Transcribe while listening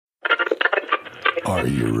Are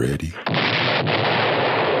you ready?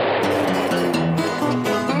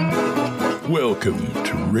 Welcome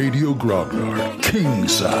to Radio Grognard King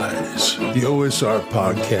Size, the OSR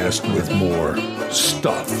podcast with more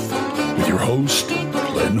stuff, with your host,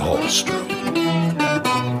 Glenn Hallstrom.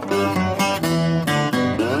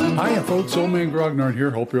 Hiya, folks. Old Man Grognard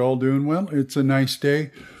here. Hope you're all doing well. It's a nice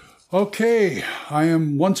day. Okay, I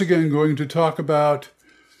am once again going to talk about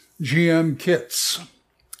GM kits,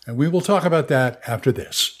 and we will talk about that after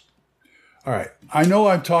this. All right, I know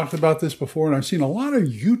I've talked about this before, and I've seen a lot of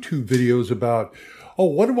YouTube videos about,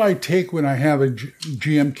 what do I take when I have a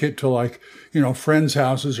GM kit to, like, friends'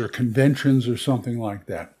 houses or conventions or something like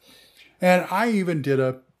that. And I even did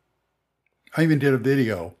a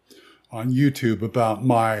video on YouTube about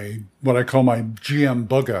what I call my GM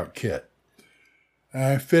bug out kit.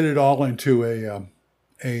 I fit it all into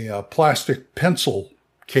a plastic pencil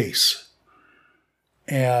case,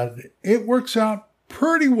 and it works out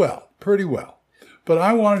pretty well. But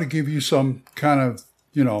I wanted to give you some kind of,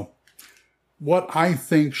 what I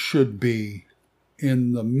think should be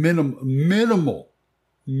in the minimal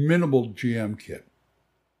GM kit.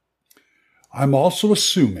 I'm also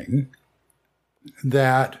assuming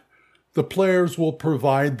that the players will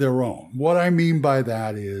provide their own. What I mean by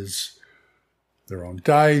that is their own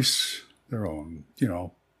dice, their own,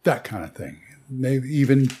 that kind of thing. Maybe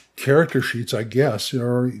even character sheets, I guess.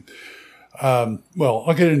 Or, I'll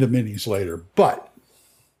get into minis later. But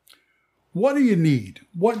what do you need?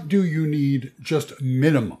 What do you need just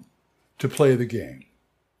minimum to play the game?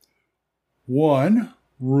 1,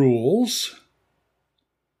 rules.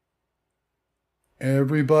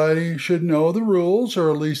 Everybody should know the rules, or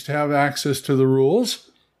at least have access to the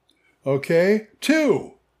rules. Okay.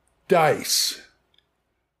 2, dice.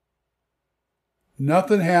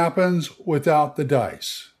 Nothing happens without the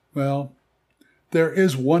dice. Well, there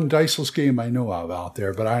is one diceless game I know of out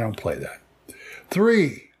there, but I don't play that.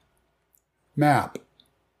 3, map.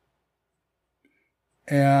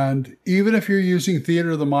 And even if you're using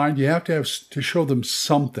Theater of the Mind, you have to show them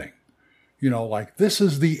something. Like, this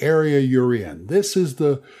is the area you're in. This is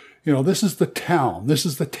the town. This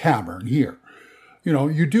is the tavern here.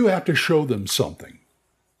 You do have to show them something.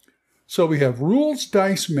 So we have rules,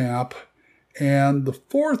 dice, map. And the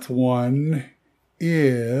 4th one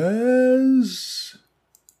is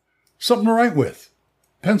something to write with.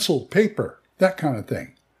 Pencil, paper, that kind of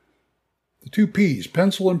thing. The 2 P's,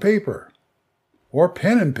 pencil and paper. Or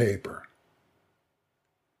pen and paper.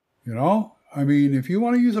 If you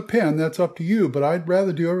want to use a pen, that's up to you, but I'd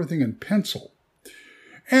rather do everything in pencil.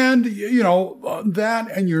 And,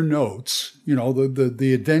 that and your notes,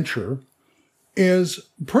 the adventure is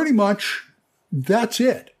pretty much, that's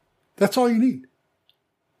it. That's all you need.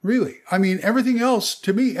 Really. Everything else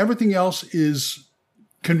is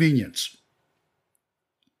convenience.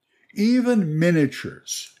 Even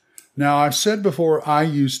miniatures. Now, I've said before, I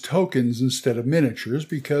use tokens instead of miniatures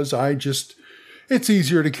because it's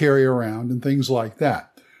easier to carry around and things like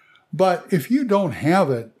that. But if you don't have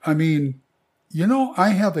it, I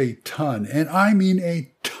have a ton, and I mean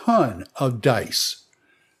a ton of dice.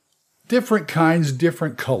 Different kinds,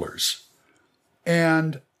 different colors.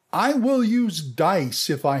 And I will use dice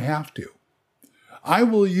if I have to. I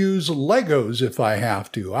will use Legos if I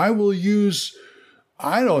have to. I will use,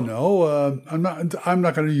 I'm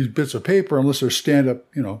not going to use bits of paper unless they're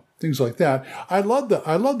stand-up, things like that. I love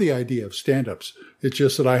the idea of stand-ups. It's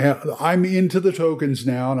just that I'm into the tokens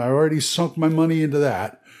now, and I already sunk my money into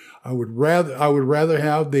that. I would rather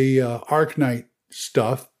have the Arknight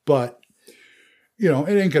stuff, but it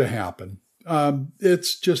ain't going to happen.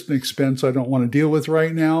 It's just an expense I don't want to deal with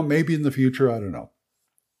right now. Maybe in the future, I don't know.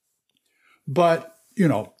 But,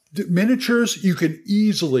 miniatures, you can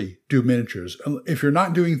easily do miniatures. If you're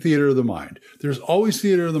not doing Theater of the Mind, there's always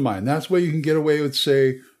Theater of the Mind. That's why you can get away with,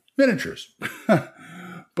 say, miniatures.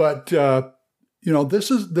 But,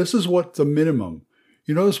 this is what the minimum.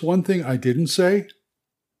 There's one thing I didn't say,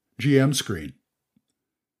 GM screen.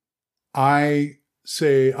 I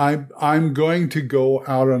say I'm going to go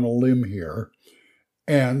out on a limb here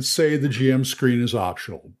and say the GM screen is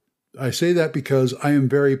optional. I say that because I am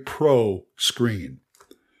very pro screen.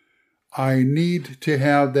 I need to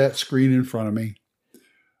have that screen in front of me.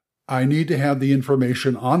 I need to have the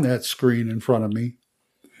information on that screen in front of me.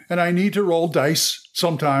 And I need to roll dice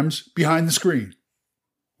sometimes behind the screen,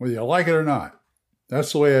 whether you like it or not.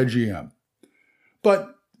 That's the way I GM.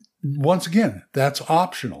 But once again, that's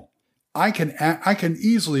optional. I can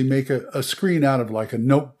easily make a screen out of like a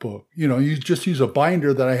notebook. You just use a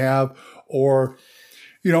binder that I have, or,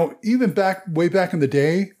 even way back in the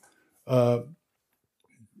day,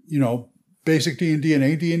 basic D&D and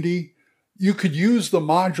AD&D, you could use the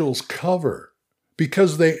module's cover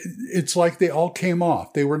because it's like they all came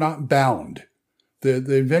off. They were not bound. The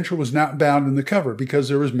adventure was not bound in the cover because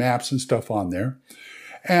there was maps and stuff on there.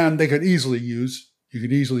 And you could easily use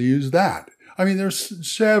that. I mean, there's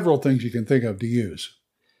several things you can think of to use.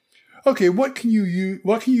 Okay, what can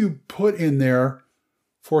you put in there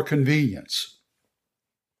for convenience?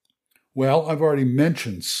 Well, I've already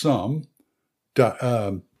mentioned some.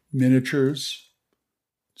 Miniatures,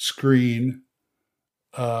 screen,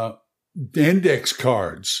 index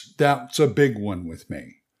cards. That's a big one with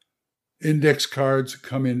me. Index cards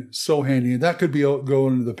come in so handy. And that could be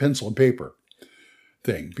going into the pencil and paper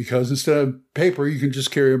thing, because instead of paper, you can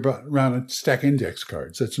just carry around a stack of index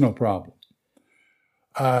cards. That's no problem.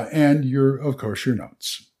 And of course, your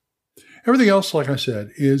notes. Everything else, like I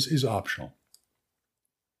said, is optional.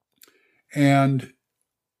 And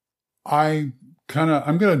I'm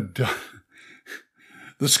going to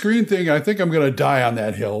the screen thing, I think I'm going to die on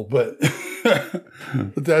that hill, but,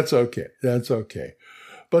 but that's okay. That's okay.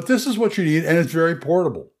 But this is what you need, and it's very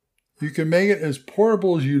portable. You can make it as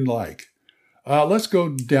portable as you like. Let's go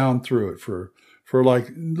down through it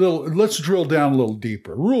let's drill down a little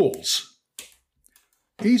deeper. Rules.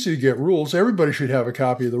 Easy to get rules. Everybody should have a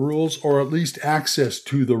copy of the rules, or at least access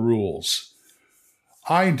to the rules.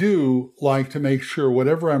 I do like to make sure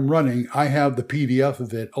whatever I'm running, I have the PDF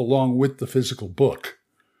of it along with the physical book,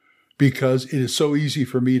 because it is so easy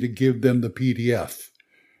for me to give them the PDF.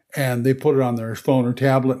 And they put it on their phone or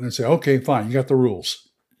tablet and they say, okay, fine, you got the rules.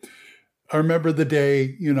 I remember the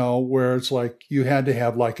day, where it's like you had to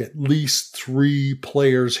have like at least 3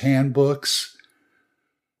 players' handbooks.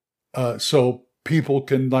 So people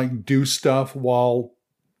can like do stuff while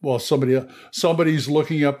somebody's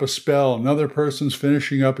looking up a spell, another person's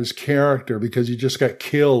finishing up his character because he just got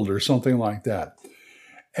killed or something like that.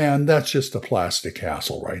 And that's just a plastic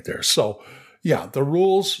hassle right there. So yeah, the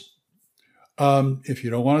rules, if you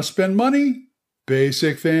don't want to spend money,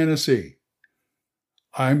 Basic Fantasy.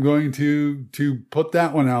 I'm going to put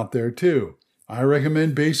that one out there too. I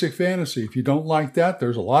recommend Basic Fantasy. If you don't like that,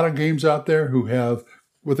 there's a lot of games out there who have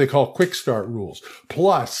what they call quick start rules.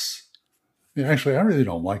 Plus, actually, I really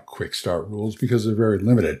don't like quick start rules because they're very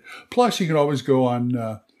limited. Plus, you can always go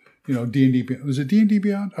on, D&D. Was it D&D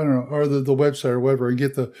Beyond? I don't know, or the website or whatever, and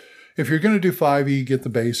get if you're going to do 5e, get the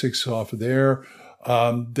basics off of there.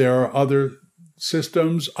 There are other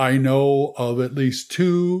systems. I know of at least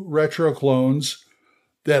 2 retro clones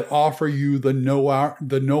that offer you the no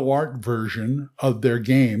art version of their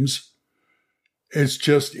games. It's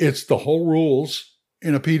the whole rules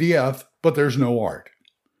in a PDF, but there's no art.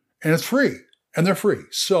 And it's free, and they're free.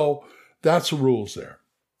 So that's the rules there.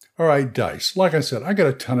 All right, dice. Like I said, I got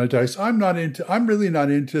a ton of dice. I'm really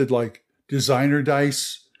not into like designer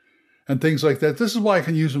dice and things like that. This is why I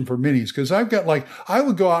can use them for minis, because I've got I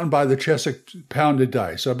would go out and buy the Cheswick pounded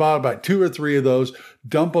dice. I bought about 2 or 3 of those,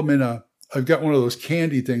 dump them in I've got one of those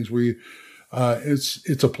candy things where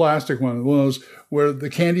it's a plastic one of those where the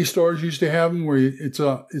candy stores used to have them, where it's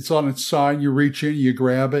on its side, you reach in, you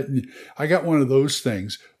grab it, and I got one of those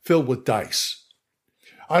things filled with dice.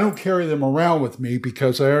 I don't carry them around with me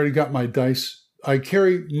because I already got my dice. I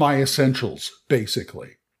carry my essentials,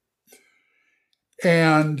 basically.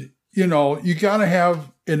 And, you got to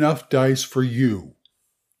have enough dice for you.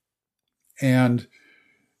 And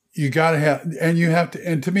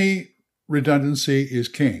and to me, redundancy is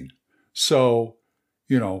king. So,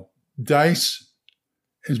 dice,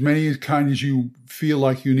 as many kind as you feel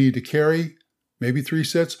like you need to carry, maybe 3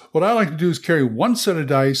 sets. What I like to do is carry 1 set of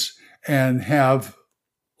dice and have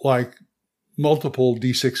like multiple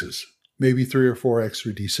D6s, maybe 3 or 4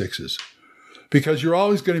 extra D6s, because you're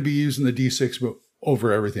always going to be using the D6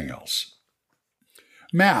 over everything else.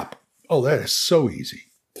 Map. Oh, that is so easy.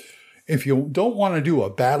 If you don't want to do a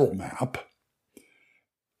battle map,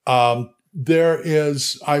 I've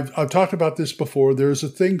talked about this before. There's a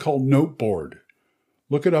thing called Noteboard.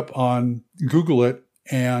 Look it up Google it,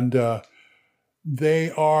 and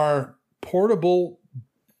they are portable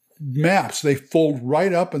maps. They fold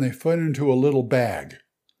right up and they fit into a little bag.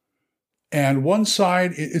 And one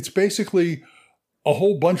side, it's basically a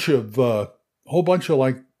whole bunch of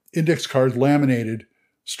like index cards laminated,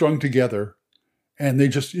 strung together, and it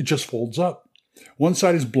just folds up. One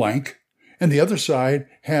side is blank, and the other side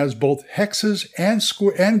has both hexes and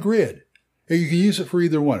grid. And you can use it for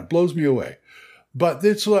either one. It blows me away. But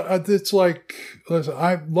it's like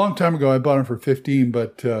long time ago I bought them for $15,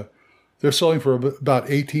 but they're selling for about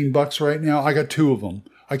 $18 right now. I got 2 of them.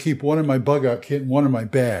 I keep one in my bug out kit and one in my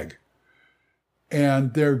bag,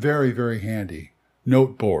 and they're very, very handy.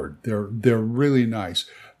 Noteboard. They're really nice.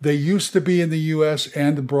 They used to be in the U.S.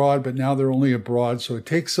 and abroad, but now they're only abroad. So it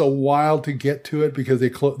takes a while to get to it because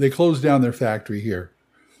they closed down their factory here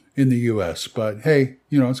in the U.S. But hey,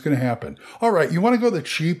 it's going to happen. All right, you want to go the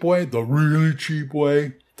cheap way, the really cheap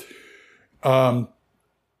way?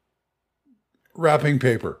 Wrapping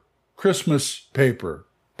paper, Christmas paper,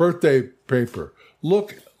 birthday paper.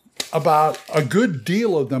 Look, about a good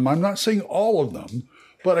deal of them, I'm not saying all of them,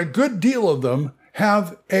 but a good deal of them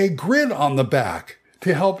have a grid on the back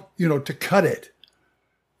to help, to cut it.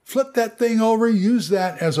 Flip that thing over, use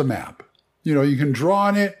that as a map. You can draw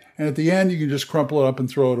on it, and at the end, you can just crumple it up and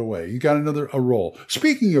throw it away. You got a roll.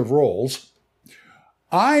 Speaking of rolls,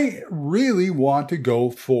 I really want to go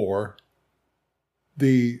for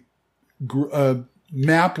the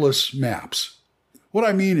mapless maps. What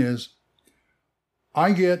I mean is,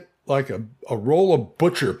 I get like a roll of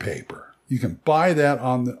butcher paper. You can buy that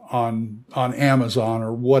on Amazon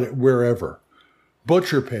or wherever.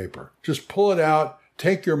 Butcher paper. Just pull it out,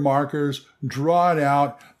 take your markers, draw it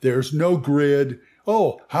out. There's no grid.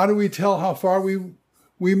 Oh, how do we tell how far we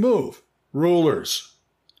move? Rulers.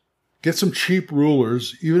 Get some cheap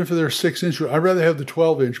rulers, even if they're 6-inch. I'd rather have the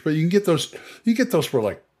 12-inch, but you can get those. You get those for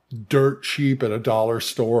like dirt cheap at a dollar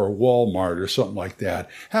store or Walmart or something like that.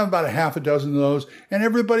 Have about a half a dozen of those, and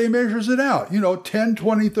everybody measures it out. 10,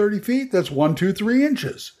 20, 30 feet. That's 1, 2, 3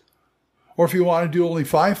 inches. Or if you want to do only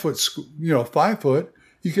 5 foot, 5 foot,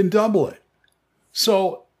 you can double it.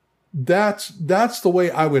 So that's the way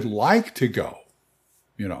I would like to go,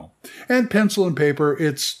 And pencil and paper,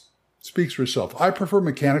 it speaks for itself. I prefer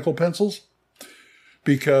mechanical pencils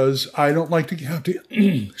because I don't like to have to,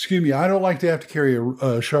 I don't like to have to carry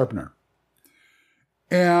a sharpener.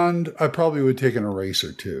 And I probably would take an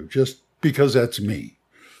eraser too, just because that's me.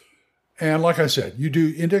 And like I said, you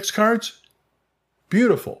do index cards?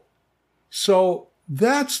 Beautiful. So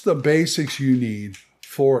that's the basics you need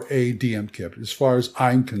for a DM kit as far as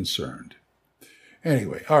I'm concerned.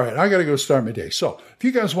 Anyway, all right, I got to go start my day. So if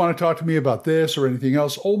you guys want to talk to me about this or anything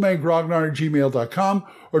else, oldmangrognard@gmail.com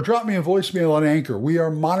or drop me a voicemail on Anchor. We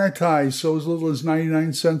are monetized, so as little as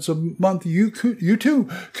 99 cents a month. You too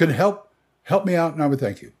could help me out, and I would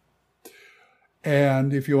thank you.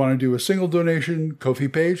 And if you want to do a single donation, Ko-fi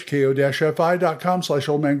page,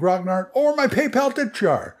 ko-fi.com/oldmangrognard, or my PayPal tip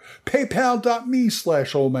jar,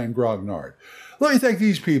 paypal.me/oldmangrognard. Let me thank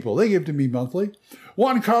these people. They give to me monthly.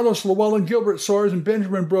 Juan Carlos Llewellyn, Gilbert Soares, and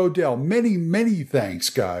Benjamin Brodell. Many, many thanks,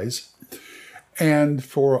 guys. And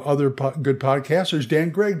for other good podcasters, Dan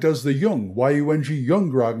Gregg does the Jung, Y-U-N-G, Jung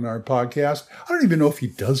Grognard podcast. I don't even know if he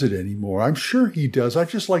does it anymore. I'm sure he does. I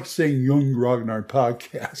just like saying Jung Grognard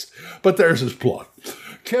podcast. But there's his plug.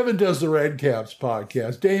 Kevin does the Red Caps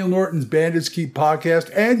podcast, Daniel Norton's Bandits Keep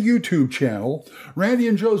podcast and YouTube channel, Randy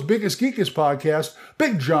and Joe's Biggest Geekest podcast,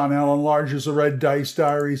 Big John Allen Large's The Red Dice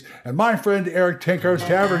Diaries, and my friend Eric Tinkar's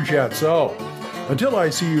Tavern Chat. So, until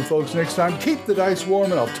I see you folks next time, keep the dice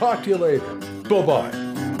warm and I'll talk to you later. Bye-bye.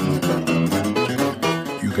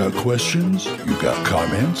 You got questions? You got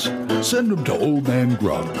comments? Send them to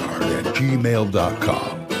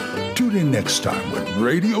oldmangrognard@gmail.com. Tune in next time when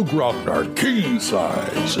Radio Grognard King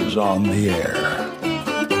Size is on the air.